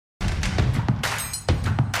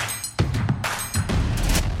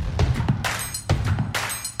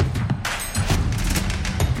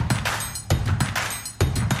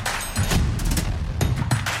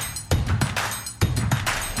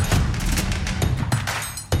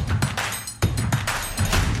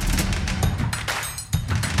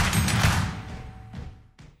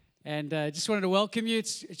And just wanted to welcome you.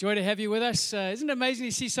 It's a joy to have you with us. Isn't it amazing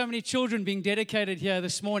to see so many children being dedicated here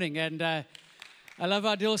this morning? And I love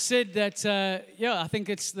how Dill said that, I think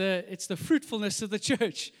it's the fruitfulness of the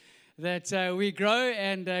church that we grow,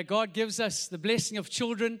 and God gives us the blessing of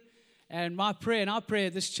children. And my prayer and our prayer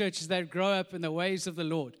at this church is that grow up in the ways of the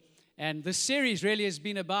Lord. And this series really has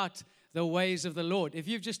been about the ways of the Lord. If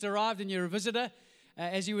you've just arrived and you're a visitor,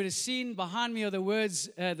 as you would have seen behind me are the words,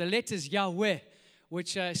 the letters Yahweh,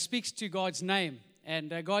 which speaks to God's name.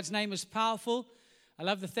 And God's name is powerful. I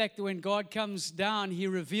love the fact that when God comes down, He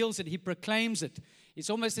reveals it, He proclaims it. It's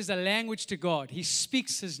almost as a language to God. He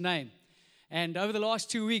speaks His name. And over the last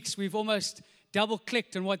 2 weeks, we've almost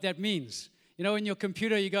double-clicked on what that means. You know, in your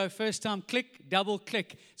computer, you go first time click, double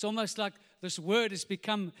click. It's almost like this word has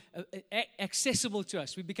become accessible to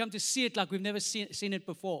us. We've become to see it like we've never seen it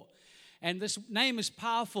before. And this name is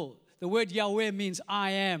powerful. The word Yahweh means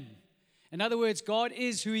I am. In other words, God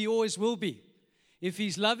is who He always will be. If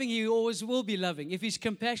He's loving, He always will be loving. If He's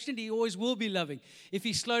compassionate, He always will be loving. If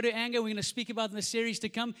He's slow to anger, we're going to speak about in the series to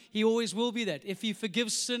come, He always will be that. If He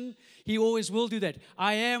forgives sin, He always will do that.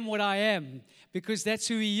 I am what I am, because that's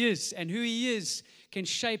who He is. And who He is can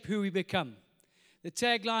shape who we become. The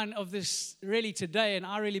tagline of this really today, and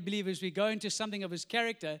I really believe as we go into something of His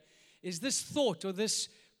character, is this thought or this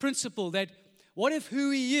principle that what if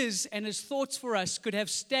who He is and His thoughts for us could have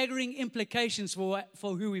staggering implications for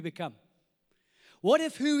who we become? What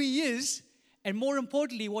if who He is, and more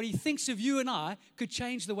importantly, what He thinks of you and I, could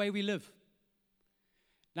change the way we live?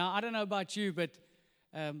 Now, I don't know about you, but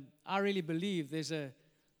I really believe there's a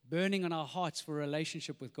burning on our hearts for a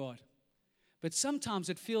relationship with God. But sometimes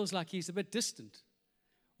it feels like He's a bit distant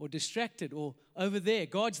or distracted or over there.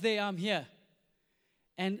 God's there, I'm here.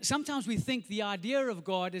 And sometimes we think the idea of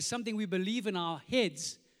God is something we believe in our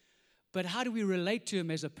heads, but how do we relate to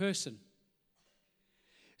Him as a person?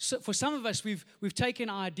 So for some of us, we've taken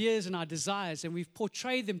our ideas and our desires and we've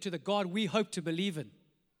portrayed them to the God we hope to believe in.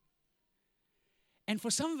 And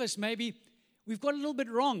for some of us, maybe we've got a little bit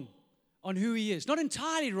wrong on who He is. Not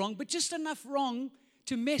entirely wrong, but just enough wrong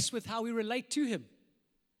to mess with how we relate to Him.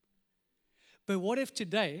 But what if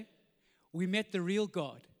today we met the real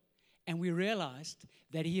God and we realized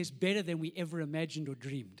that He is better than we ever imagined or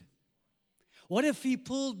dreamed? What if He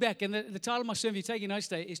pulled back, and the title of my sermon, if you're taking notes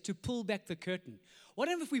today, is to pull back the curtain. What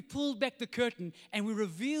if we pulled back the curtain and we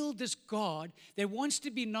revealed this God that wants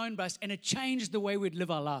to be known by us, and it changed the way we'd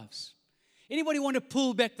live our lives? Anybody want to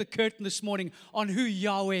pull back the curtain this morning on who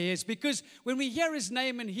Yahweh is? Because when we hear His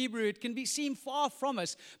name in Hebrew, it can seem far from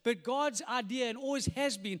us, but God's idea, and always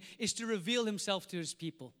has been, is to reveal Himself to His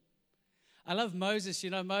people. I love Moses. You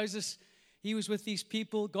know, Moses, he was with these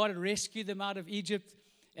people. God had rescued them out of Egypt.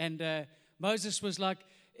 And Moses was like,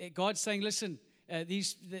 God saying, listen,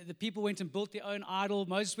 the people went and built their own idol.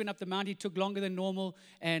 Moses went up the mountain. He took longer than normal.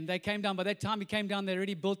 And they came down. By that time he came down, they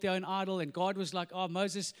already built their own idol. And God was like, oh,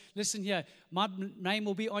 Moses, listen here. My name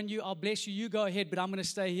will be on you. I'll bless you. You go ahead, but I'm going to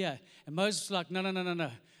stay here. And Moses was like, no.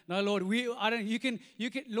 No, Lord,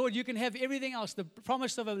 Lord, you can have everything else, the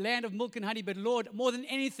promise of a land of milk and honey, but Lord, more than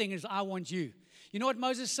anything is I want you. You know what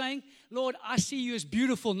Moses is saying? Lord, I see you as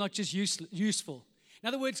beautiful, not just useful. In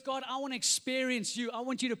other words, God, I want to experience you. I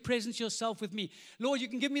want you to presence yourself with me. Lord, you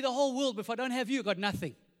can give me the whole world, but if I don't have you, I've got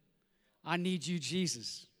nothing. I need you,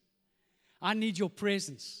 Jesus. I need your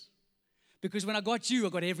presence. Because when I got you, I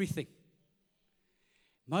got everything.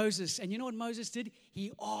 Moses, and you know what Moses did?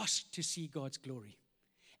 He asked to see God's glory.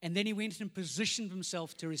 And then he went and positioned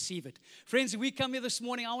himself to receive it. Friends, if we come here this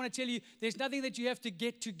morning, I want to tell you, there's nothing that you have to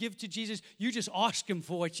get to give to Jesus. You just ask Him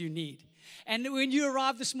for what you need. And when you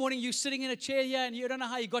arrive this morning, you're sitting in a chair here, and you don't know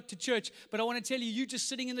how you got to church, but I want to tell you, you just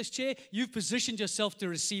sitting in this chair, you've positioned yourself to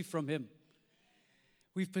receive from Him.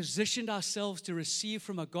 We've positioned ourselves to receive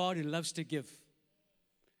from a God who loves to give.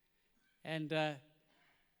 And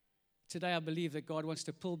today I believe that God wants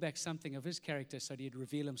to pull back something of His character so that He'd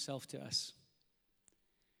reveal Himself to us.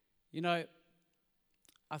 You know,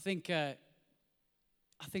 I think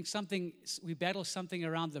we battle something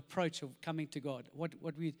around the approach of coming to God, what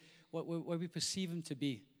we perceive Him to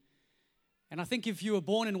be. And I think if you were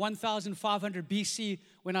born in 1500 BC,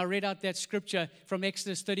 when I read out that scripture from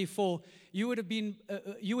Exodus 34, you would have been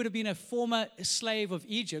a former slave of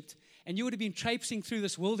Egypt, and you would have been traipsing through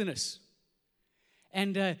this wilderness.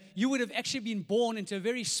 And you would have actually been born into a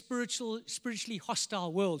very spiritually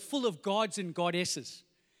hostile world, full of gods and goddesses.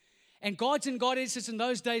 And gods and goddesses in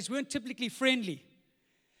those days weren't typically friendly.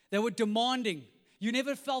 They were demanding. You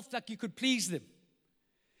never felt like you could please them.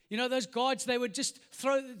 You know, those gods, they would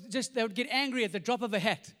they would get angry at the drop of a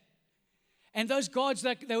hat. And those gods,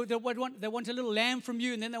 like they want a little lamb from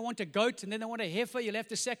you, and then they want a goat, and then they want a heifer. You'll have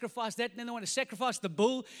to sacrifice that, and then they want to sacrifice the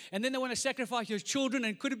bull, and then they want to sacrifice your children,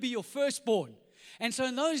 and could it be your firstborn? And so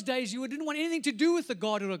in those days, you didn't want anything to do with the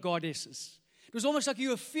god or the goddesses. It was almost like you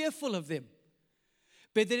were fearful of them.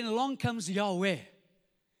 But then along comes Yahweh,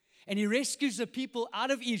 and He rescues the people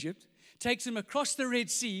out of Egypt, takes them across the Red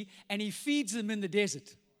Sea, and He feeds them in the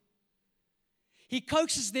desert. He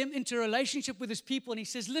coaxes them into a relationship with His people, and He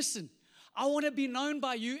says, listen, I want to be known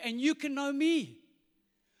by you, and you can know me.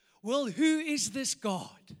 Well, who is this God?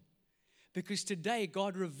 Because today,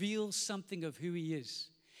 God reveals something of who He is.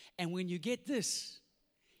 And when you get this,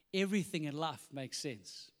 everything in life makes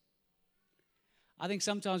sense. I think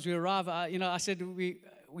sometimes we arrive, I said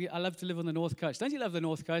I love to live on the North Coast. Don't you love the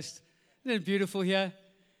North Coast? Isn't it beautiful here?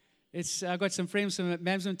 I've got some friends from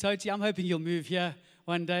Mamsam Toti. I'm hoping you'll move here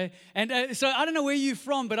one day. And so I don't know where you're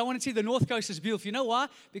from, but I want to see the North Coast is beautiful. You know why?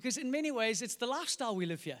 Because in many ways, it's the lifestyle we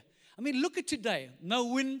live here. I mean, look at today. No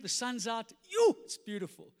wind, the sun's out. It's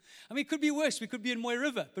beautiful. I mean, it could be worse. We could be in Moy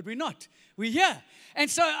River, but we're not. We're here. And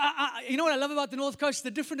so, you know what I love about the North Coast? The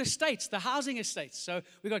different estates, the housing estates. So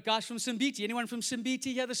we got guys from Simbiti. Anyone from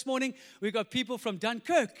Simbiti here this morning? We got people from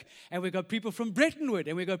Dunkirk, and we got people from Brettonwood,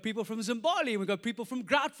 and we got people from Zimbali, and we got people from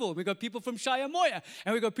Groutville, we got people from Shiamoya,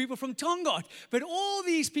 and we got people from Tongaat. But all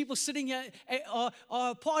these people sitting here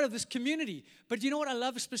are part of this community. But you know what I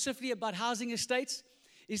love specifically about housing estates?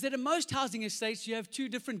 Is that in most housing estates, you have two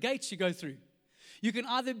different gates you go through. You can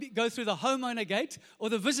either go through the homeowner gate or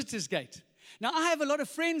the visitor's gate. Now, I have a lot of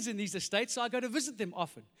friends in these estates, so I go to visit them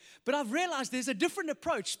often. But I've realized there's a different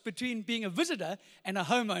approach between being a visitor and a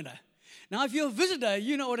homeowner. Now, if you're a visitor,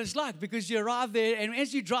 you know what it's like because you arrive there, and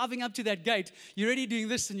as you're driving up to that gate, you're already doing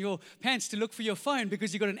this in your pants to look for your phone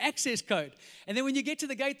because you've got an access code. And then when you get to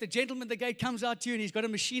the gate, the gentleman at the gate comes out to you, and he's got a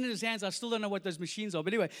machine in his hands. I still don't know what those machines are.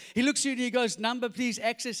 But anyway, he looks at you, and he goes, number, please,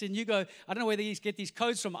 access. And you go, I don't know where they get these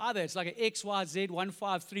codes from either. It's like an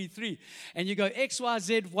XYZ1533. And you go,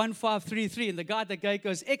 XYZ1533. And the guy at the gate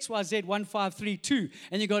goes, XYZ1532.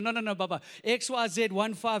 And you go, no, Baba,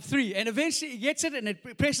 XYZ153. And eventually he gets it, and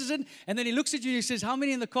it presses it. And then he looks at you and he says, how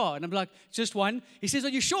many in the car? And I'm like, just one. He says, are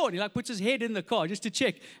you sure? And he puts his head in the car just to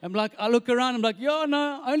check. I'm like, I look around. I'm like, yeah,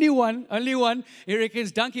 no, only one. He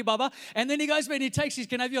reckons, donkey Baba. And then he goes, man,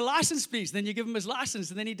 can I have your license, please? Then you give him his license.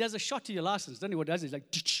 And then he does a shot to your license. Don't know what he does. He's like,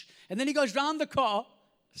 tch. And then he goes round the car,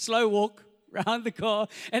 slow walk, round the car,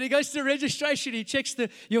 and he goes to the registration. He checks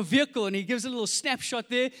your vehicle, and he gives a little snapshot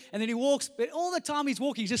there. And then he walks. But all the time he's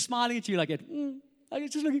walking, he's just smiling at you like that. Like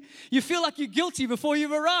it's just looking, you feel like you're guilty before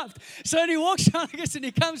you've arrived. So he walks around, I guess, and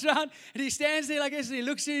he comes around, and he stands there, like this, and he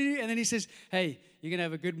looks at you, and then he says, hey, you're going to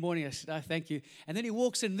have a good morning. I said, oh, thank you. And then he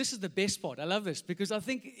walks in. This is the best part. I love this because I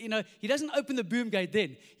think, he doesn't open the boom gate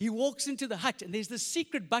then. He walks into the hut, and there's this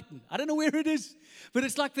secret button. I don't know where it is, but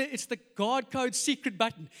it's like it's the guard code secret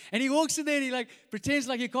button. And he walks in there, and he pretends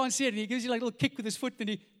like you can't see it, and he gives you a little kick with his foot, and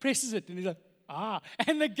he presses it, and he's like,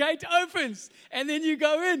 and the gate opens, and then you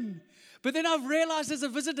go in. But then I've realized as a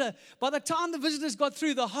visitor, by the time the visitors got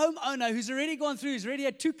through, the homeowner who's already gone through, who's already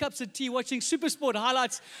had 2 cups of tea watching SuperSport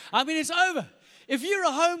highlights, it's over. If you're a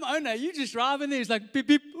homeowner, you just drive in there, it's like beep,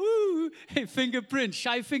 beep, ooh, hey, fingerprint,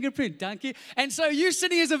 shy fingerprint, donkey. And so you're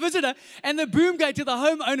sitting as a visitor, and the boom gate to the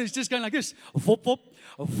homeowner is just going like this, whoop, whoop,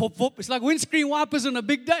 whoop, whoop. It's like windscreen wipers on a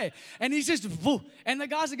big day. And he's just, whoop, and the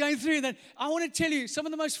guys are going through. And then I want to tell you, some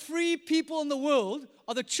of the most free people in the world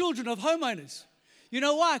are the children of homeowners. You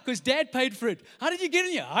know why? Because Dad paid for it. How did you get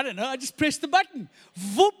in here? I don't know. I just pressed the button.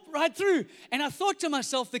 Whoop, right through. And I thought to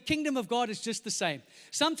myself, the kingdom of God is just the same.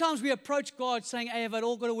 Sometimes we approach God saying, hey, have I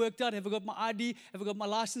all got it worked out? Have I got my ID? Have I got my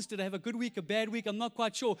license? Did I have a good week, a bad week? I'm not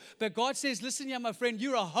quite sure. But God says, listen here, my friend,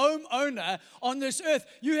 you're a homeowner on this earth.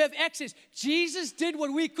 You have access. Jesus did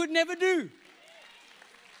what we could never do.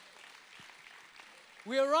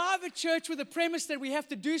 We arrive at church with the premise that we have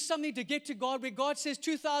to do something to get to God, where God says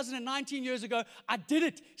 2019 years ago, I did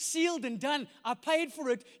it, sealed and done. I paid for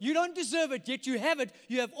it. You don't deserve it, yet you have it.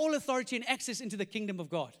 You have all authority and access into the kingdom of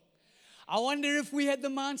God. I wonder if we had the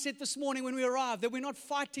mindset this morning when we arrived that we're not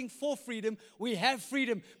fighting for freedom. We have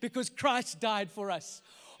freedom because Christ died for us.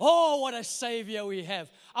 Oh, what a Savior we have.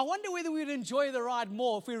 I wonder whether we'd enjoy the ride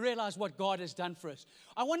more if we realize what God has done for us.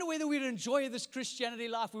 I wonder whether we'd enjoy this Christianity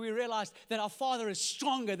life where we realize that our Father is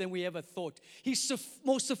stronger than we ever thought. He's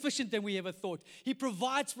more sufficient than we ever thought. He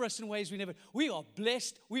provides for us in ways we never. We are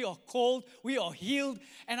blessed. We are called. We are healed.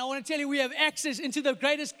 And I want to tell you, we have access into the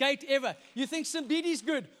greatest gate ever. You think Simbiti's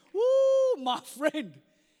good? Woo, my friend.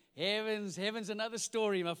 Heaven's another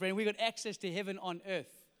story, my friend. We got access to heaven on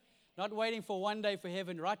earth. Not waiting for one day for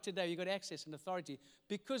heaven. Right today, you got access and authority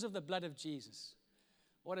because of the blood of Jesus.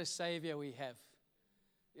 What a Savior we have.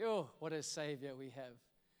 Oh, what a Savior we have.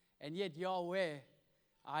 And yet Yahweh,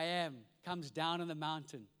 I am, comes down on the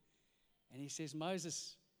mountain. And he says,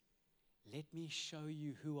 Moses, let me show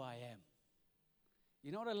you who I am.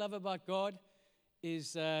 You know what I love about God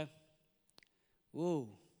is,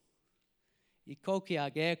 Ikoki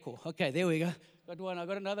ageko. Okay, there we go. Got one. I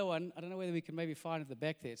got another one. I don't know whether we can maybe find it at the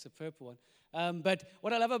back there. It's a purple one. But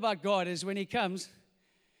what I love about God is when he comes,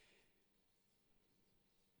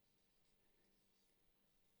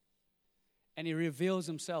 and he reveals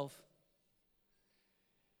himself,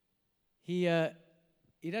 he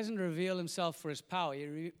doesn't reveal himself for his power.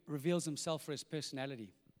 He reveals himself for his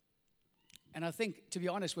personality. And I think, to be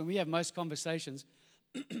honest, when we have most conversations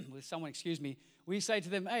with someone, we say to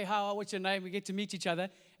them, hey, what's your name? We get to meet each other.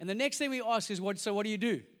 And the next thing we ask is, what do you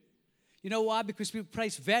do? You know why? Because we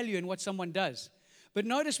place value in what someone does. But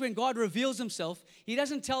notice when God reveals himself, he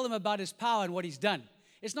doesn't tell them about his power and what he's done.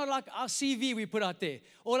 It's not like our CV we put out there.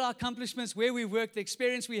 All our accomplishments, where we work, the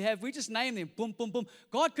experience we have, we just name them. Boom, boom, boom.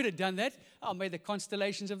 God could have done that. I made the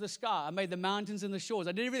constellations of the sky. I made the mountains and the shores.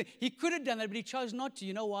 I did everything. He could have done that, but he chose not to.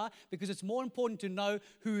 You know why? Because it's more important to know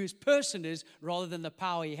who his person is rather than the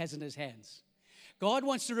power he has in his hands. God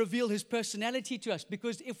wants to reveal his personality to us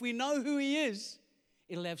because if we know who he is,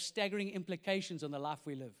 it'll have staggering implications on the life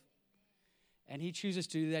we live. And he chooses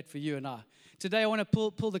to do that for you and I. Today, I want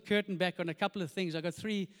to pull the curtain back on a couple of things. I've got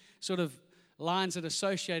three sort of lines that are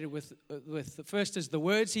associated with the first is the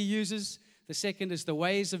words he uses, the second is the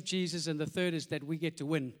ways of Jesus, and the third is that we get to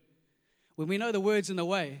win. When we know the words and the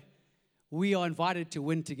way, we are invited to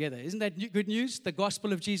win together. Isn't that good news? The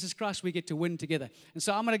gospel of Jesus Christ, we get to win together. And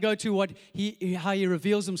so I'm going to go to how he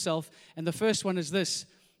reveals himself. And the first one is this,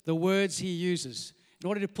 the words he uses. In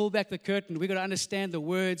order to pull back the curtain, we've got to understand the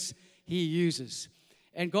words he uses.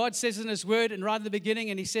 And God says in his word, and right in the beginning,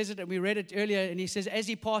 and he says it, and we read it earlier, and he says, as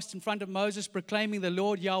he passed in front of Moses, proclaiming the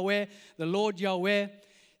Lord Yahweh,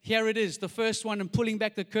 here it is, the first one, and pulling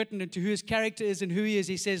back the curtain into who his character is and who he is.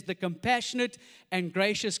 He says, the compassionate and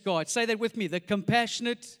gracious God. Say that with me, the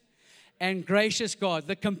compassionate and gracious God.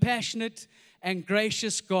 The compassionate and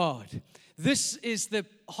gracious God. This is the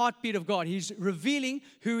heartbeat of God. He's revealing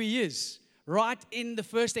who he is right in the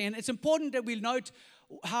first thing. And it's important that we note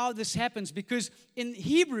how this happens because in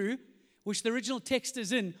Hebrew, which the original text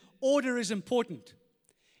is in, order is important.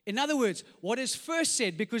 In other words, what is first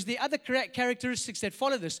said, because the other characteristics that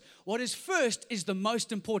follow this, what is first is the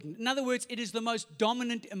most important. In other words, it is the most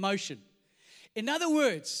dominant emotion. In other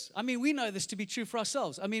words, I mean, we know this to be true for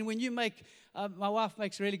ourselves. I mean, when you make, my wife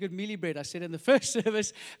makes really good mealie bread, I said in the first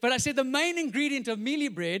service, but I said the main ingredient of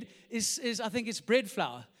mealie bread is I think it's bread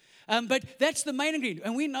flour. But that's the main ingredient,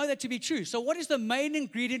 and we know that to be true. So what is the main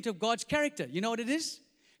ingredient of God's character? You know what it is?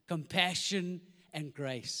 Compassion and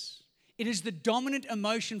grace. It is the dominant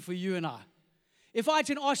emotion for you and I. If I had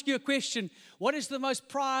to ask you a question, what is the most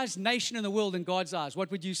prized nation in the world in God's eyes?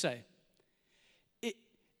 What would you say?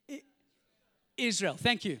 Israel.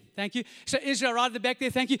 Thank you. Thank you. So Israel right at the back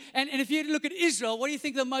there. Thank you. And if you look at Israel, what do you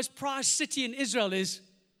think the most prized city in Israel is?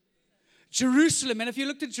 Jerusalem. And if you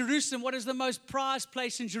looked at Jerusalem, what is the most prized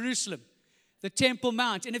place in Jerusalem? The Temple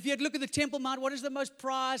Mount. And if you had looked at the Temple Mount, what is the most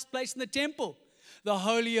prized place in the temple? The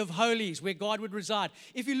Holy of Holies, where God would reside.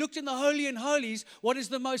 If you looked in the Holy and Holies, what is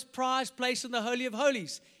the most prized place in the Holy of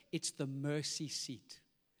Holies? It's the mercy seat.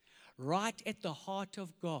 Right at the heart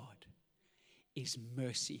of God is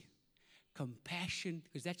mercy. Compassion,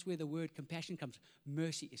 because that's where the word compassion comes.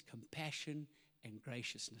 Mercy is compassion and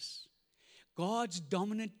graciousness. God's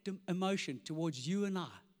dominant emotion towards you and I,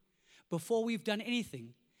 before we've done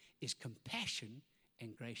anything, is compassion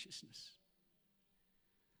and graciousness.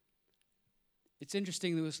 It's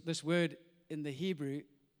interesting, this word in the Hebrew,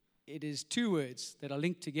 it is two words that are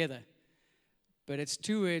linked together, but it's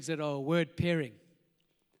two words that are a word pairing.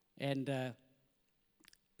 And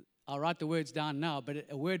I'll write the words down now, but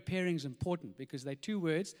a word pairing is important because they're two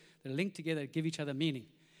words that are linked together that give each other meaning.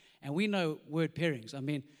 And we know word pairings. I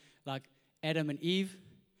mean, like Adam and Eve,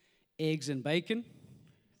 eggs and bacon,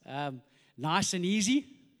 nice and easy,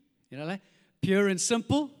 you know, like pure and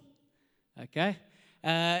simple, okay?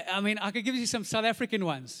 I mean, I could give you some South African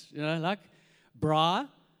ones, you know, like bra,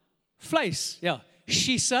 vleis, yeah,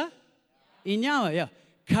 shisa, inyama, yeah,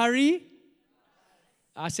 curry.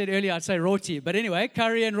 I said earlier I'd say roti, but anyway,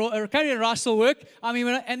 curry and rice will work. I mean,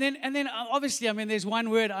 and then obviously, I mean, there's one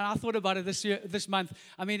word. I thought about it this month.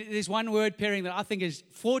 I mean, there's one word pairing that I think is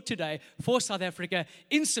for today, for South Africa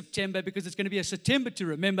in September, because it's going to be a September to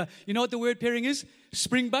remember. You know what the word pairing is?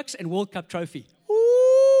 Springboks and World Cup trophy.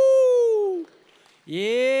 Ooh,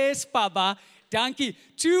 yes, Baba. donkey.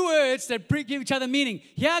 Two words that give each other meaning.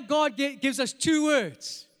 Here God gives us two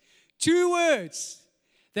words. Two words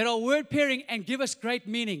that are word pairing and give us great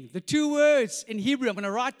meaning. The two words in Hebrew, I'm going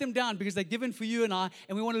to write them down because they're given for you and I,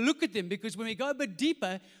 and we want to look at them because when we go a bit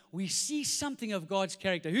deeper, we see something of God's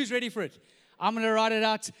character. Who's ready for it? I'm going to write it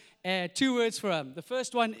out. Two words for them. The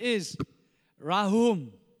first one is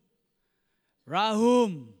Rahum.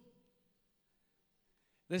 Rahum.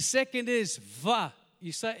 The second is Va.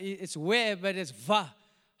 You say it's where, but it's Va.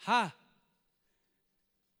 Ha.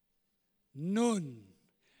 Nun.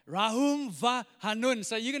 Rahum Va Hanun.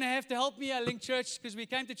 So you're going to have to help me at Link Church because we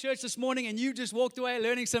came to church this morning and you just walked away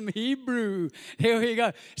learning some Hebrew. Here we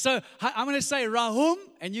go. So I'm going to say Rahum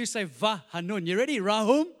and you say Va Hanun. You ready?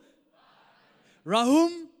 Rahum?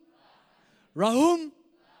 Rahum? Rahum?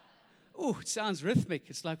 Oh, it sounds rhythmic.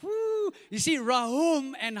 It's like, woo. You see,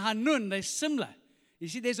 Rahum and Hanun, they're similar. You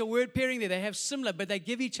see, there's a word pairing there. They have similar, but they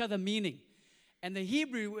give each other meaning. And the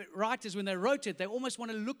Hebrew writers, when they wrote it, they almost want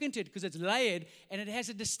to look into it because it's layered and it has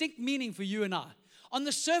a distinct meaning for you and I. On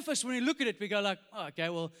the surface, when we look at it, we go like, oh, okay,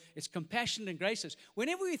 well, it's compassion and gracious.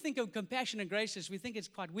 Whenever we think of compassion and gracious, we think it's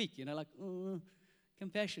quite weak, like,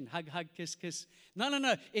 compassion, hug, hug, kiss, kiss.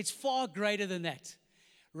 No. It's far greater than that.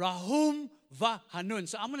 Rahum Va Hanun.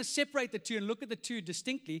 So I'm going to separate the two and look at the two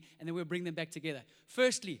distinctly, and then we'll bring them back together.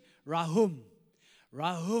 Firstly, Rahum.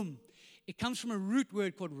 Rahum. It comes from a root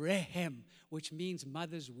word called Rehem, which means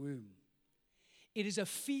mother's womb. It is a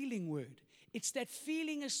feeling word. It's that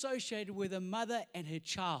feeling associated with a mother and her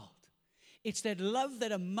child. It's that love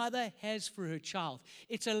that a mother has for her child.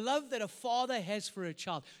 It's a love that a father has for a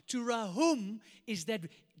child. To Rahum is that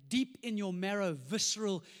deep in your marrow,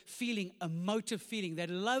 visceral feeling, emotive feeling, that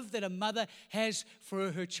love that a mother has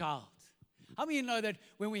for her child. How many of you know that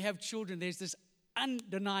when we have children, there's this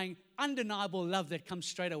undeniable love that comes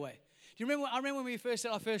straight away? Do you remember? I remember when we first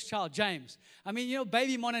had our first child, James. I mean,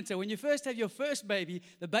 baby monitor. When you first have your first baby,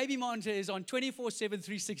 the baby monitor is on 24/7,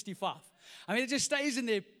 365. I mean, it just stays in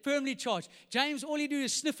there, firmly charged. James, all he do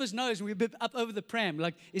is sniff his nose and we bip up over the pram.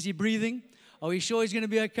 Like, is he breathing? Are we sure he's going to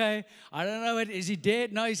be okay? I don't know. Is he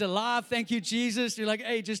dead? No, he's alive. Thank you, Jesus. You're like,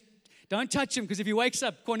 hey, just don't touch him because if he wakes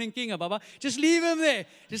up, Koning Kinga, Baba, just leave him there.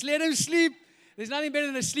 Just let him sleep. There's nothing better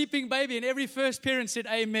than a sleeping baby. And every first parent said,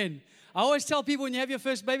 amen. I always tell people when you have your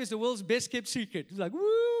first baby, it's the world's best kept secret. It's like,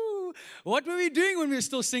 woo, what were we doing when we were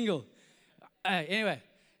still single? Anyway,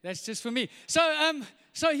 that's just for me.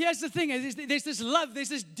 So here's the thing. There's this love. There's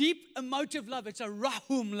this deep emotive love. It's a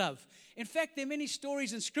Rahum love. In fact, there are many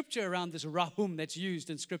stories in Scripture around this Rahum that's used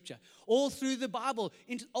in Scripture. All through the Bible,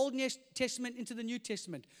 into Old Testament, into the New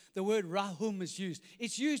Testament, the word Rahum is used.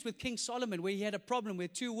 It's used with King Solomon where he had a problem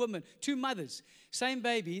with two mothers, same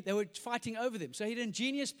baby, they were fighting over them. So he had an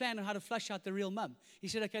ingenious plan on how to flush out the real mum. He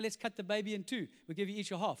said, okay, let's cut the baby in two. We'll give you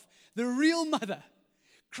each a half. The real mother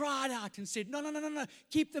cried out and said, no,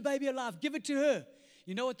 keep the baby alive, give it to her.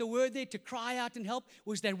 You know what the word there to cry out and help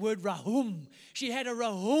was that word Rahum. She had a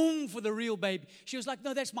Rahum for the real baby. She was like,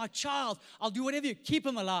 no, that's my child. I'll do whatever you keep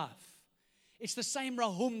him alive. It's the same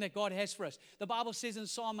Rahum that God has for us. The Bible says in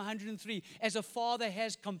Psalm 103, as a father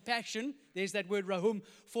has compassion, there's that word Rahum,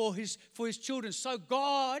 for his children. So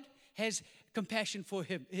God has compassion for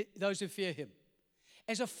him, those who fear him.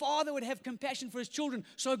 As a father would have compassion for his children,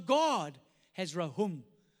 so God has Rahum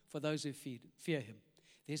for those who fear him.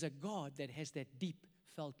 There's a God that has that deep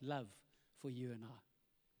felt love for you and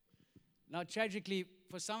I. Now, tragically,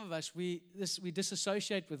 for some of us, we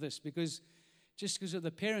disassociate with this because of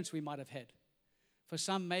the parents we might have had. For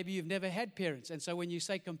some, maybe you've never had parents, and so when you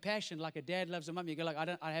say compassion, like a dad loves a mum, you go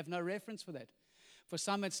like, I have no reference for that. For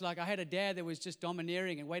some, it's like I had a dad that was just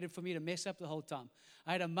domineering and waited for me to mess up the whole time.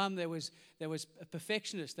 I had a mum that was a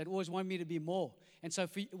perfectionist that always wanted me to be more. And so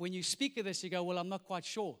when you speak of this, you go, well, I'm not quite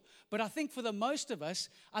sure. But I think for the most of us,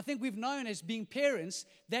 I think we've known as being parents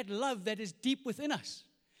that love that is deep within us.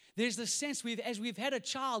 There's this sense, as we've had a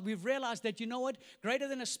child, we've realized that, you know what, greater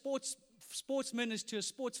than a sportsman is to a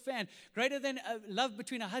sports fan, greater than a love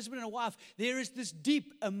between a husband and a wife, there is this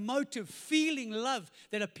deep, emotive, feeling love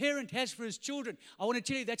that a parent has for his children. I want to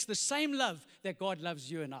tell you that's the same love that God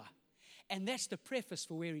loves you and I. And that's the preface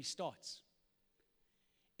for where he starts.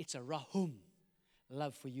 It's a Rahum,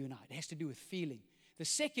 love for you and I. It has to do with feeling. The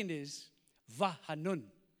second is Vahanun.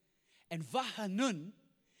 And Vahanun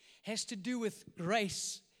has to do with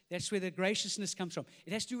grace. That's where the graciousness comes from.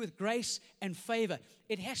 It has to do with grace and favor.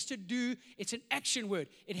 It's an action word.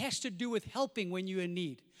 It has to do with helping when you're in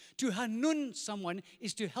need. To Hanun someone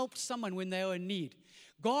is to help someone when they are in need.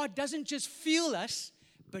 God doesn't just feel us,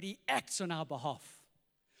 but he acts on our behalf.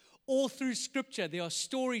 All through Scripture, there are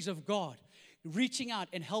stories of God reaching out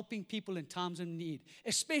and helping people in times of need,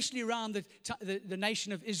 especially around the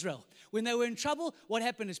nation of Israel. When they were in trouble, what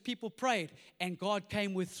happened is people prayed, and God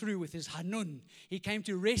came through with his Hanun. He came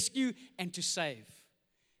to rescue and to save.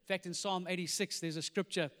 In fact, in Psalm 86, there's a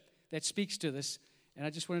scripture that speaks to this, and I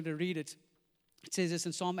just wanted to read it. It says this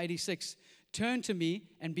in Psalm 86, "Turn to me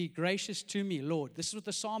and be gracious to me, Lord." This is what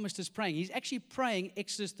the psalmist is praying. He's actually praying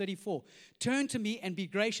Exodus 34. "Turn to me and be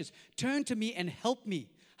gracious. Turn to me and help me.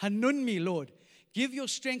 Hanun me, Lord. Give your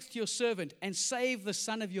strength to your servant and save the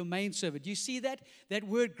son of your maidservant." Do you see that? That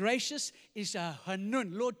word gracious is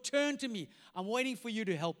Hanun. Lord, turn to me. I'm waiting for you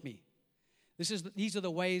to help me. These are the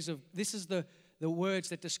ways of, this is the words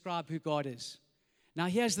that describe who God is. Now,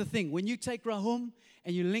 here's the thing. When you take Rahum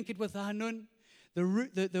and you link it with Hanun,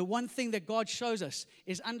 the one thing that God shows us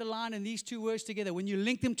is underlined in these two words together. When you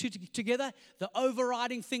link them together, the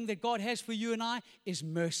overriding thing that God has for you and I is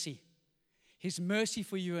mercy. His mercy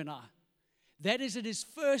for you and I. That is his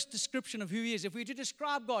first description of who he is. If we were to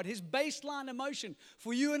describe God, his baseline emotion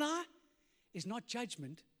for you and I is not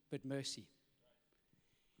judgment, but mercy.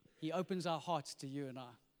 He opens our hearts to you and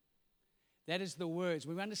I. That is the words.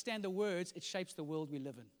 When we understand the words, it shapes the world we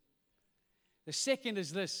live in. The second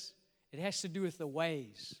is this. It has to do with the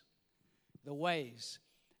ways. The ways.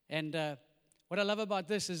 And what I love about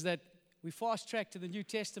this is that we fast track to the New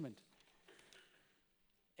Testament.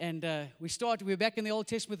 And we're back in the Old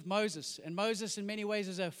Testament with Moses. And Moses, in many ways,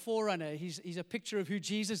 is a forerunner. He's a picture of who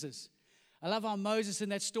Jesus is. I love how Moses, in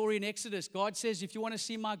that story in Exodus, God says, if you want to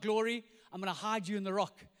see my glory, I'm going to hide you in the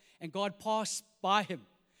rock. And God passed by him.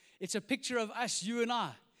 It's a picture of us, you and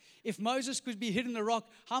I. If Moses could be hidden in the rock,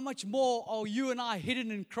 how much more are you and I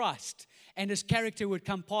hidden in Christ? And his character would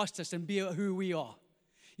come past us and be who we are.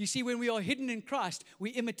 You see, when we are hidden in Christ,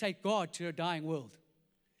 we imitate God to a dying world.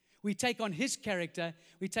 We take on his character,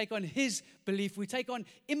 we take on his belief,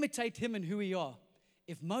 imitate him and who we are.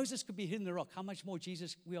 If Moses could be hidden in the rock, how much more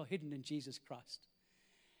we are hidden in Jesus Christ.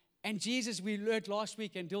 And Jesus, we learned last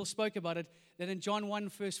week, and Dill spoke about it, that in John 1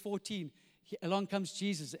 verse 14, along comes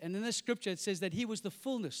Jesus. And in this scripture, it says that he was the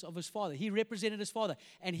fullness of his Father. He represented his Father.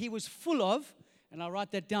 And he was full of, and I'll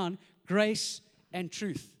write that down, grace and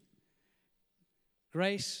truth.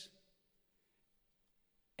 Grace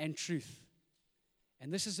and truth.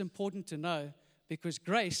 And this is important to know because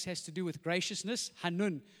grace has to do with graciousness,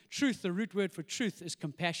 Hanun. Truth, the root word for truth, is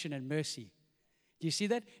compassion and mercy. Do you see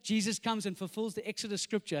that? Jesus comes and fulfills the Exodus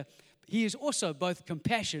scripture. He is also both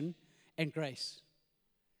compassion and grace.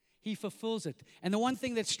 He fulfills it. And the one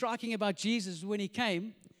thing that's striking about Jesus, when he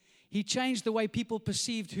came, he changed the way people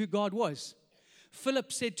perceived who God was.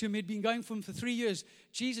 Philip said to him, he'd been going for him for 3 years,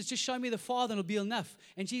 "Jesus, just show me the Father and it'll be enough."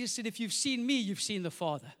 And Jesus said, "If you've seen me, you've seen the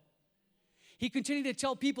Father." He continued to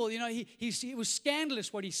tell people, he was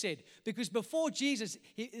scandalous what he said. Because before Jesus,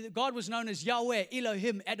 God was known as Yahweh,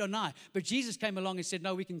 Elohim, Adonai. But Jesus came along and said,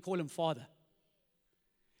 no, we can call him Father.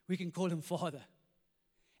 We can call him Father.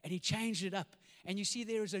 And he changed it up. And you see,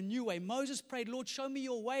 there is a new way. Moses prayed, "Lord, show me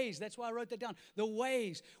your ways." That's why I wrote that down. The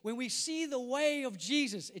ways. When we see the way of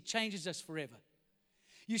Jesus, it changes us forever.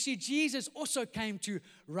 You see, Jesus also came to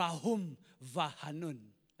Rahum Vahanun,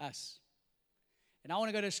 us. And I want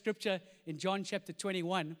to go to scripture in John chapter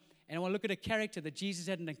 21, and I want to look at a character that Jesus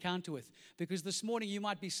had an encounter with. Because this morning you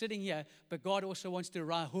might be sitting here, but God also wants to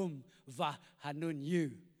Rahum Vahanun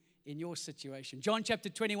you in your situation. John chapter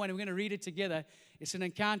 21, and we're going to read it together. It's an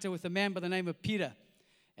encounter with a man by the name of Peter.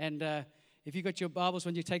 And if you've got your Bibles,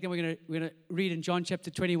 when you take them, we're going to read in John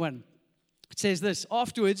chapter 21. It says this: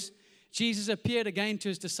 "Afterwards, Jesus appeared again to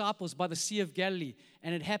his disciples by the Sea of Galilee,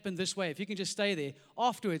 and it happened this way." If you can just stay there.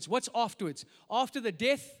 Afterwards. What's afterwards? After the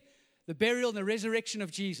death, the burial, and the resurrection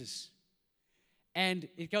of Jesus. And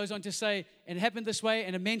it goes on to say, and it happened this way,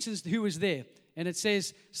 and it mentions who was there. And it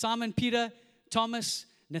says, Simon Peter, Thomas,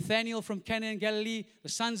 Nathanael from Cana in Galilee, the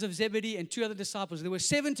sons of Zebedee, and 2 other disciples. There were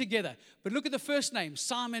 7 together. But look at the first name,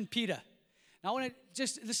 Simon Peter. Now,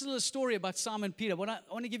 this is a little story about Simon Peter. I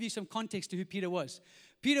want to give you some context to who Peter was.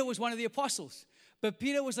 Peter was one of the apostles, but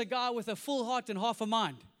Peter was a guy with a full heart and half a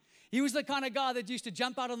mind. He was the kind of guy that used to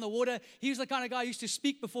jump out on the water. He was the kind of guy who used to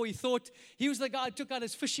speak before he thought. He was the guy who took out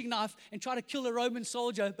his fishing knife and tried to kill a Roman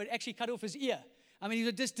soldier, but actually cut off his ear. I mean, he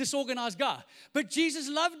was a disorganized guy. But Jesus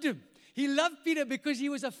loved him. He loved Peter because he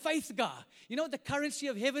was a faith guy. You know what the currency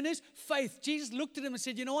of heaven is? Faith. Jesus looked at him and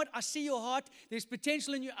said, "You know what? I see your heart. There's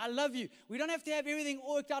potential in you. I love you." We don't have to have everything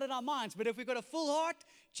worked out in our minds, but if we've got a full heart,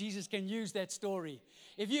 Jesus can use that story.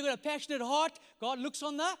 If you've got a passionate heart, God looks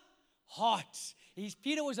on the heart.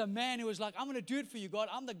 Peter was a man who was like, "I'm going to do it for you, God.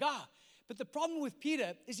 I'm the guy." But the problem with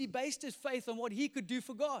Peter is he based his faith on what he could do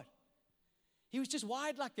for God. He was just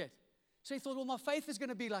wired like that. So he thought, well, my faith is going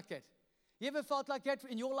to be like that. You ever felt like that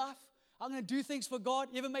in your life? I'm going to do things for God.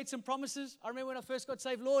 You ever made some promises? I remember when I first got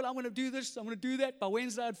saved, Lord, I'm going to do this, I'm going to do that. By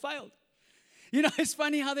Wednesday, I'd failed. You know, it's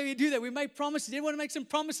funny how we do that. We make promises. You want to make some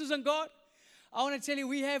promises on God? I want to tell you,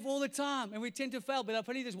 we have all the time, and we tend to fail. But I'll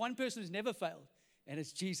tell you, there's one person who's never failed, and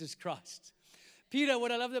it's Jesus Christ. Peter,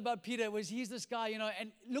 what I loved about Peter was he's this guy, you know,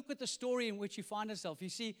 and look at the story in which you find yourself. You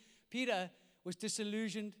see, Peter was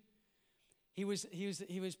disillusioned. He was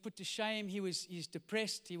put to shame. He's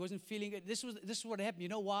depressed. He wasn't feeling it. This is what happened. You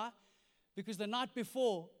know why? Because the night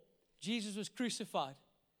before Jesus was crucified,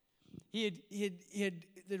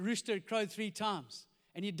 the rooster had crowed 3 times,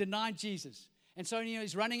 and he had denied Jesus. And so, you know,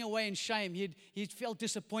 he's running away in shame. He felt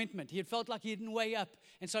disappointment. He had felt like he didn't weigh up.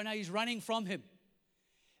 And so now he's running from him.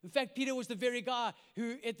 In fact, Peter was the very guy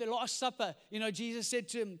who at the Last Supper, you know, Jesus said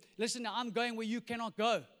to him, listen, I'm going where you cannot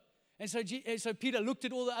go. And so Peter looked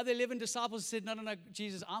at all the other 11 disciples and said, no,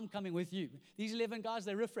 Jesus, I'm coming with you. These 11 guys,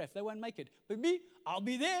 they're riffraff. They won't make it. But me, I'll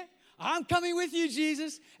be there. I'm coming with you,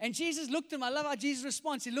 Jesus. And Jesus looked at him. I love how Jesus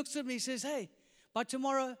responds. He looks at me. He says, hey, by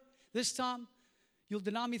tomorrow, this time, you'll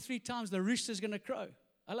deny me 3 times. The rooster's going to crow.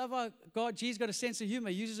 I love how Jesus got a sense of humor.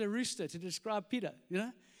 He uses a rooster to describe Peter, you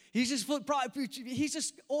know. He's just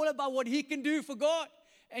all about what he can do for God.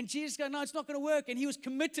 And Jesus goes, no, it's not going to work. And he was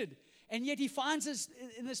committed. And yet he finds us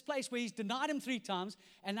in this place where he's denied him 3 times.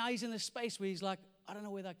 And now he's in this space where he's like, I don't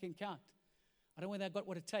know whether I can count. I don't know whether I got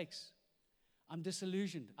what it takes. I'm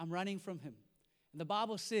disillusioned. I'm running from him. And the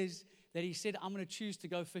Bible says that he said, I'm going to choose to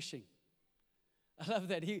go fishing. I love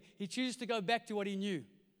that. He chooses to go back to what he knew.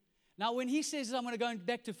 Now, when he says, I'm going to go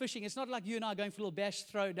back to fishing, it's not like you and I going for a little bash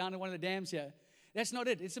throw down to one of the dams here. That's not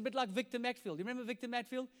it. It's a bit like Victor Matfield. You remember Victor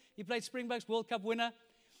Matfield? He played Springboks World Cup winner.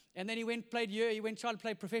 And then he went, played a year. He went, tried to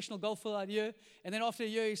play professional golf for a year. And then after a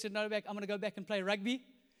year, he said, no, I'm going to go back and play rugby.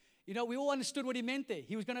 You know, we all understood what he meant there.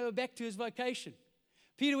 He was going to go back to his vocation.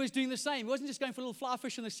 Peter was doing the same. He wasn't just going for a little fly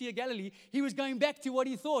fish in the Sea of Galilee. He was going back to what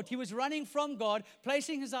he thought. He was running from God,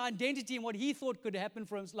 placing his identity in what he thought could happen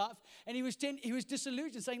for his life. And he was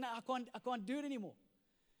disillusioned, saying, no, I can't do it anymore.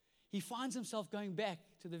 He finds himself going back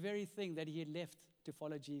to the very thing that he had left to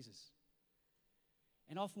follow Jesus.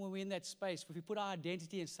 And often when we're in that space, if we put our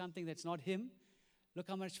identity in something that's not him, look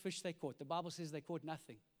how much fish they caught. The Bible says they caught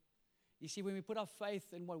nothing. You see, when we put our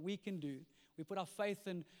faith in what we can do, we put our faith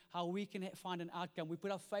in how we can find an outcome. We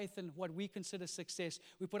put our faith in what we consider success.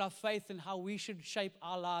 We put our faith in how we should shape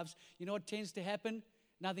our lives. You know what tends to happen?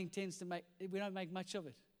 We don't make much of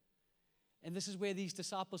it. And this is where these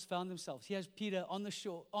disciples found themselves. Here's Peter on the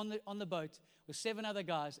shore, on the boat with 7 other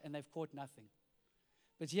guys, and they've caught nothing.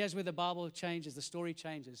 But here's where the Bible changes, the story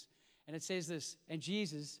changes. And it says this, and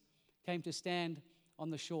Jesus came to stand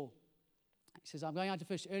on the shore. He says, I'm going out to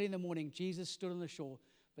fish. Early in the morning, Jesus stood on the shore,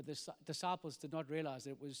 but the disciples did not realize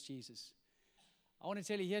that it was Jesus. I want to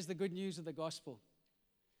tell you, here's the good news of the gospel.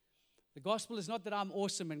 The gospel is not that I'm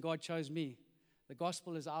awesome and God chose me. The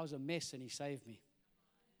gospel is I was a mess and he saved me.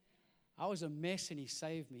 I was a mess and he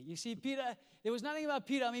saved me. You see, Peter, there was nothing about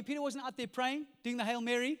Peter. I mean, Peter wasn't out there praying, doing the Hail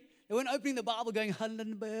Mary. They weren't opening the Bible going,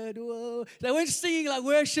 whoa. They weren't singing, like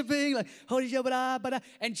worshiping, like,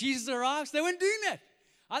 and Jesus arrives. They weren't doing that.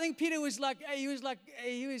 I think Peter was like,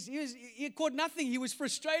 he caught nothing. He was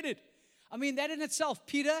frustrated. I mean, that in itself,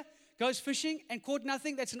 Peter goes fishing and caught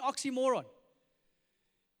nothing. That's an oxymoron.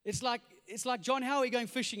 It's like John Howie going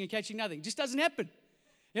fishing and catching nothing. It just doesn't happen.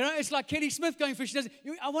 You know, it's like Kenny Smith going fishing.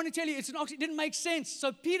 I want to tell you, it didn't make sense.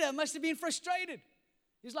 So Peter must have been frustrated.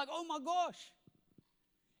 He's like, oh my gosh.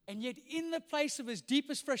 And yet in the place of his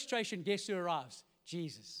deepest frustration, guess who arrives?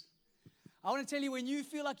 Jesus. I want to tell you, when you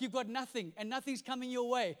feel like you've got nothing and nothing's coming your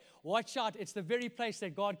way, watch out. It's the very place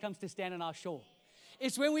that God comes to stand on our shore.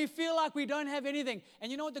 It's when we feel like we don't have anything.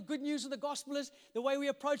 And you know what the good news of the gospel is? The way we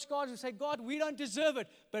approach God is we say, God, we don't deserve it.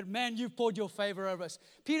 But man, you've poured your favor over us.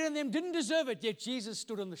 Peter and them didn't deserve it, yet Jesus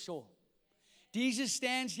stood on the shore. Jesus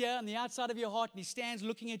stands here on the outside of your heart, and he stands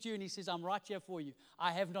looking at you, and he says, I'm right here for you.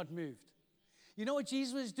 I have not moved. You know what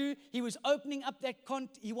Jesus was doing? He was opening up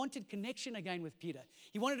he wanted connection again with Peter.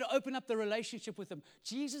 He wanted to open up the relationship with him.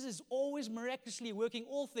 Jesus is always miraculously working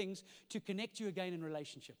all things to connect you again in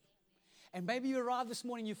relationship. And maybe you arrive this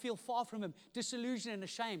morning, you feel far from him, disillusioned and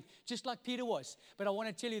ashamed, just like Peter was. But I want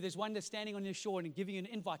to tell you, there's one that's standing on your shore and giving you an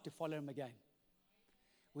invite to follow him again.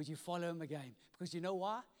 Would you follow him again? Because you know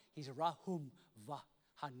why? He's Rahum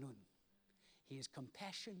Vahanun. He is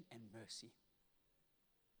compassion and mercy.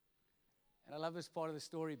 And I love this part of the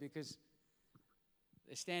story because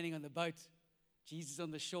they're standing on the boat, Jesus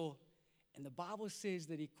on the shore, and the Bible says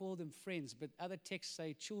that he called them friends, but other texts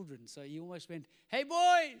say children. So he almost went, hey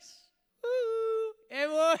boys, woo, hey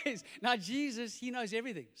boys. Now Jesus, he knows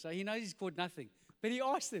everything, so he knows he's caught nothing. But he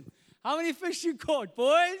asked them, How many fish you caught,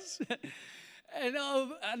 boys? And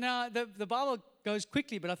now the Bible goes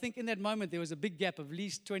quickly, but I think in that moment there was a big gap of at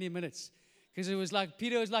least 20 minutes. Because it was like,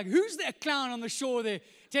 Peter was like, who's that clown on the shore there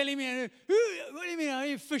telling me, what do you mean, how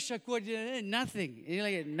many fish I caught? Nothing. He's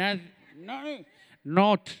like, nothing.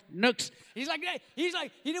 Not nix. He's like,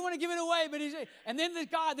 he didn't want to give it away, but and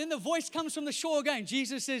then the voice comes from the shore again.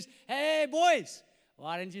 Jesus says, hey, boys,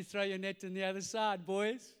 why don't you throw your net on the other side,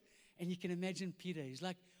 boys? And you can imagine Peter. He's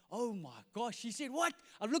like, oh my gosh. He said, what?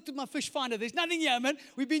 I've looked at my fish finder. There's nothing here, man.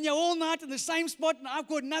 We've been here all night in the same spot, and I've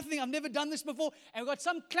got nothing. I've never done this before. And we've got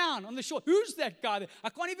some clown on the shore. Who's that guy there? I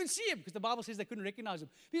can't even see him because the Bible says they couldn't recognize him.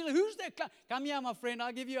 He's like, who's that clown? Come here, my friend.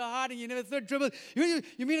 I'll give you a heart, and you never throw dribble. You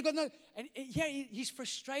mean I got no? And yeah, he's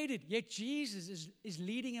frustrated. Yet Jesus is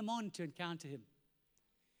leading him on to encounter him.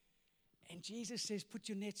 And Jesus says, put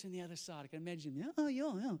your nets on the other side. I can imagine him.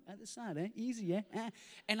 Yeah, other side, eh? Easy, eh?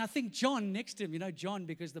 And I think John next to him, John,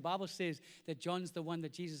 because the Bible says that John's the one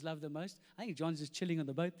that Jesus loved the most. I think John's just chilling on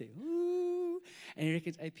the boat there. Ooh. And he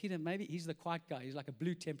reckons, hey, Peter, maybe he's the quiet guy. He's like a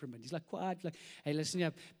blue temperament. He's like quiet. Like, hey, listen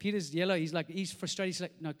up. Peter's yellow. He's frustrated. He's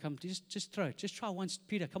like, no, come, just throw it. Just try once.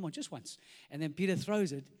 Peter, come on, just once. And then Peter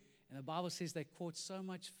throws it. And the Bible says they caught so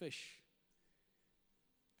much fish,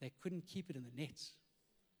 they couldn't keep it in the nets.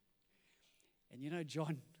 And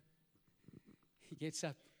John, he gets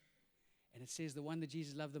up, and it says the one that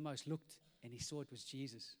Jesus loved the most looked, and he saw it was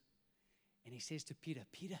Jesus. And he says to Peter,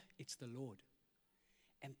 Peter, it's the Lord.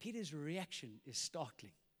 And Peter's reaction is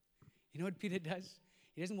startling. You know what Peter does?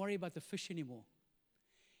 He doesn't worry about the fish anymore.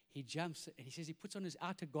 He jumps, and he says he puts on his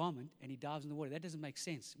outer garment, and he dives in the water. That doesn't make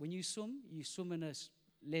sense. When you swim in a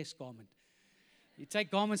less garment. You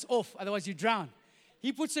take garments off, otherwise you drown.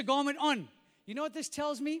 He puts a garment on. You know what this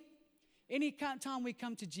tells me? Any time we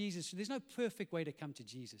come to Jesus, there's no perfect way to come to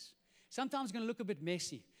Jesus. Sometimes it's going to look a bit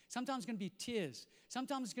messy. Sometimes it's going to be tears.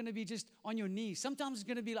 Sometimes it's going to be just on your knees. Sometimes it's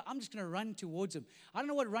going to be like, I'm just going to run towards him. I don't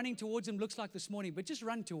know what running towards him looks like this morning, but just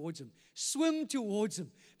run towards him. Swim towards him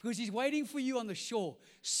because he's waiting for you on the shore.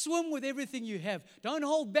 Swim with everything you have. Don't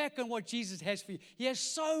hold back on what Jesus has for you. He has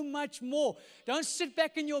so much more. Don't sit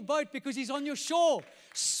back in your boat because he's on your shore.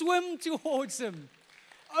 Swim towards him.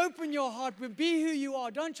 Open your heart. Be who you are.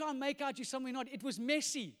 Don't try and make out you're something not. It was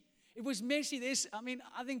messy. It was messy.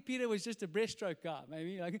 I think Peter was just a breaststroke guy,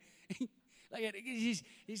 maybe.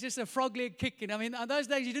 He's just a frog leg kick. And in those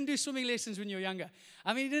days, you didn't do swimming lessons when you were younger.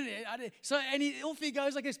 He didn't. Off he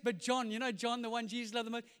goes like this. But John, John, the one Jesus loved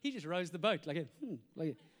the most, he just rows the boat. He's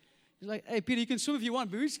like, hey, Peter, you can swim if you want,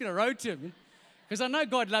 but we're just going to row to him. Because I know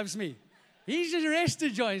God loves me. He's just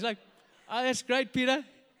rested John. He's like, oh, that's great, Peter.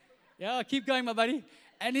 Yeah, keep going, my buddy.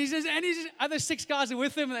 And he's just other 6 guys are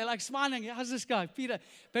with him, and they're like smiling. How's this guy, Peter?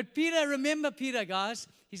 But Peter, remember Peter, guys.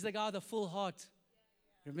 He's the guy with a full heart.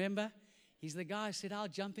 Remember? He's the guy who said, I'll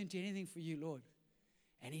jump into anything for you, Lord.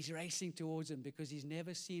 And he's racing towards him because he's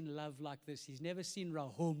never seen love like this. He's never seen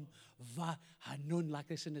Rahum Va Hanun like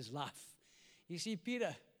this in his life. You see,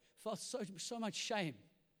 Peter felt so much shame.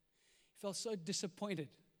 He felt so disappointed.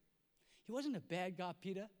 He wasn't a bad guy,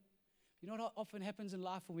 Peter. You know what often happens in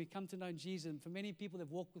life when we come to know Jesus? And for many people that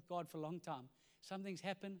have walked with God for a long time, something's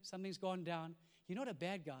happened, something's gone down. You're not a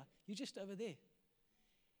bad guy. You're just over there.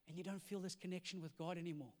 And you don't feel this connection with God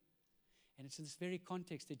anymore. And it's in this very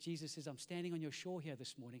context that Jesus says, I'm standing on your shore here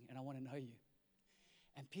this morning, and I want to know you.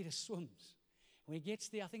 And Peter swims. When he gets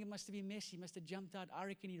there, I think it must have been messy. He must have jumped out. I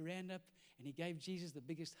reckon he ran up, and he gave Jesus the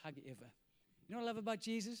biggest hug ever. You know what I love about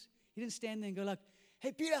Jesus? He didn't stand there and go like,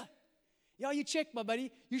 hey, Peter, yeah, you checked, my buddy.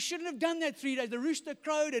 You shouldn't have done that 3 days. The rooster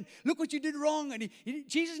crowed, and look what you did wrong. And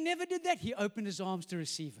Jesus never did that. He opened his arms to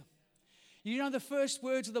receive him. You know the first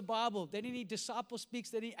words of the Bible, that any disciple speaks,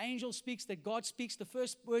 that any angel speaks, that God speaks, the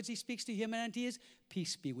first words he speaks to humanity is,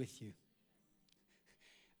 peace be with you.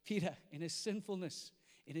 Peter, in his sinfulness,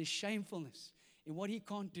 in his shamefulness, in what he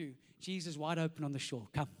can't do, Jesus wide open on the shore.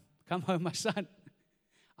 Come home, my son.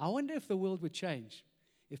 I wonder if the world would change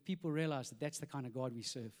if people realize that that's the kind of God we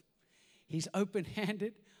serve. He's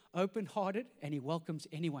open-handed, open-hearted, and he welcomes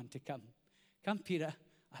anyone to come. Come, Peter,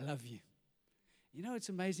 I love you. You know what's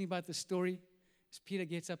amazing about the story? As Peter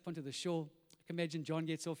gets up onto the shore, I can imagine John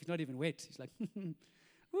gets off. He's not even wet. He's like,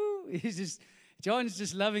 woo. John's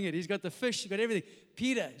just loving it. He's got the fish. He's got everything.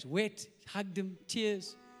 Peter is wet. Hugged him,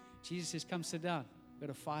 tears. Jesus says, come sit down. I've got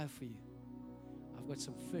a fire for you. I've got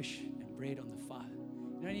some fish and bread on the fire.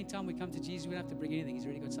 You know, anytime we come to Jesus, we don't have to bring anything. He's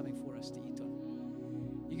already got something for us to eat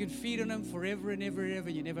on. You can feed on him forever and ever and ever.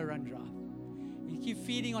 You never run dry. You keep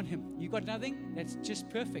feeding on him. You got nothing? That's just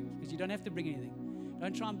perfect because you don't have to bring anything.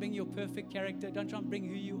 Don't try and bring your perfect character. Don't try and bring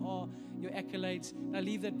who you are, your accolades. No,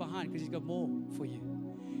 leave that behind because he's got more for you.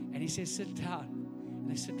 And he says, sit down.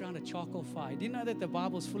 and they sit around a charcoal fire. Do you know that the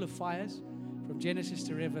Bible's full of fires from Genesis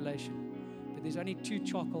to Revelation? But there's only 2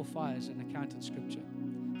 charcoal fires in accounted scripture.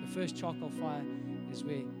 The first charcoal fire is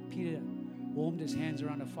where Peter warmed his hands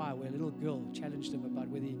around a fire, where a little girl challenged him about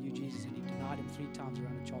whether he knew Jesus, and he denied him 3 times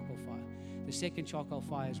around a charcoal fire. The second charcoal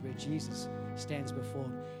fire is where Jesus stands before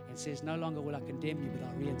him and says, no longer will I condemn you, but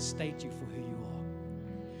I'll reinstate you for who you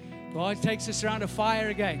are. God takes us around a fire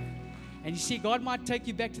again. And you see, God might take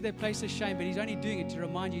you back to that place of shame, but He's only doing it to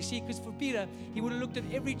remind you. See, because for Peter, he would have looked at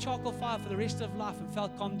every charcoal fire for the rest of life and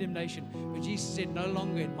felt condemnation. But Jesus said, no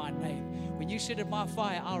longer in my name. When you sit at my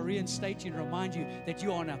fire, I'll reinstate you and remind you that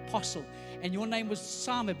you are an apostle. And your name was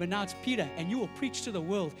Simon, but now it's Peter. And you will preach to the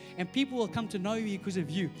world. And people will come to know you because of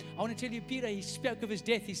you. I want to tell you, Peter, he spoke of his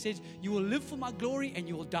death. He says, you will live for my glory and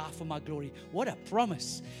you will die for my glory. What a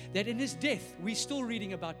promise. That in his death, we're still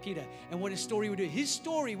reading about Peter and what his story will do. His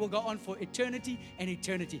story will go on for eternity and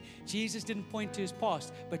eternity. Jesus didn't point to his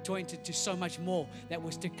past, but pointed to so much more that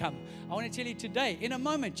was to come. I want to tell you today, in a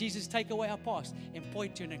moment, Jesus take away our past and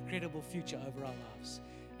point to an incredible future over our lives.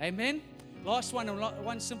 Amen. Last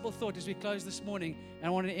one simple thought as we close this morning, and I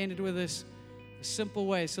want to end it with this simple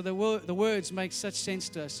way. So the words make such sense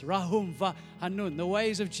to us. Rahum va hanun, the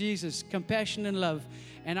ways of Jesus, compassion and love.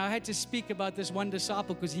 And I had to speak about this one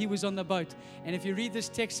disciple because he was on the boat. And if you read this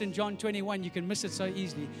text in John 21, you can miss it so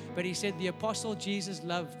easily. But he said the apostle Jesus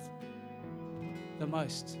loved the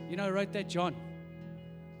most. You know, wrote that John.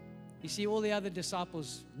 You see, all the other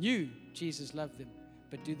disciples knew Jesus loved them,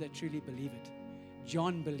 but do they truly believe it?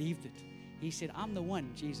 John believed it. He said, I'm the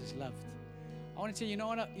one Jesus loved. I want to tell you,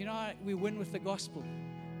 you know how we win with the gospel,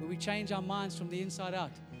 when we change our minds from the inside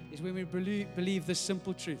out, is when we believe this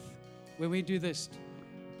simple truth. When we do this,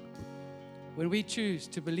 when we choose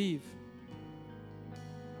to believe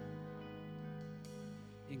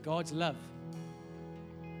in God's love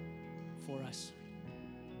for us.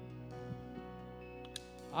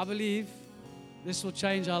 I believe this will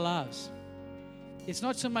change our lives. It's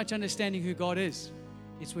not so much understanding who God is.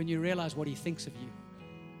 It's when you realize what He thinks of you.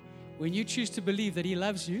 When you choose to believe that He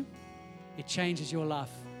loves you, it changes your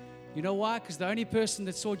life. You know why? Because the only person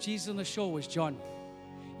that saw Jesus on the shore was John.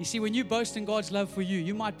 You see, when you boast in God's love for you,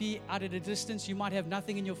 you might be out at a distance, you might have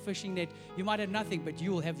nothing in your fishing net, you might have nothing, but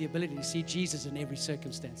you will have the ability to see Jesus in every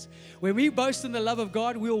circumstance. When we boast in the love of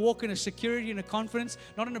God, we will walk in a security and a confidence,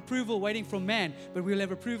 not an approval waiting from man, but we'll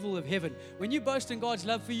have approval of heaven. When you boast in God's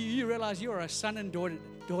love for you, you realize you are a son and daughter.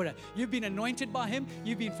 You've been anointed by Him,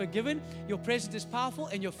 you've been forgiven, your present is powerful,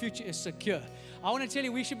 and your future is secure. I want to tell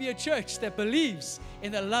you, we should be a church that believes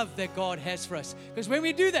in the love that God has for us. Because when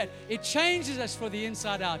we do that, it changes us for the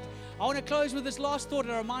inside out. I want to close with this last thought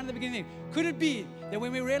that I reminded at the beginning. Could it be that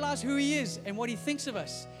when we realize who He is and what He thinks of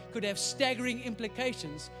us, could have staggering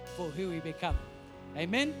implications for who we become?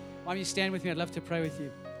 Amen? Why don't you stand with me? I'd love to pray with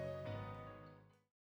you.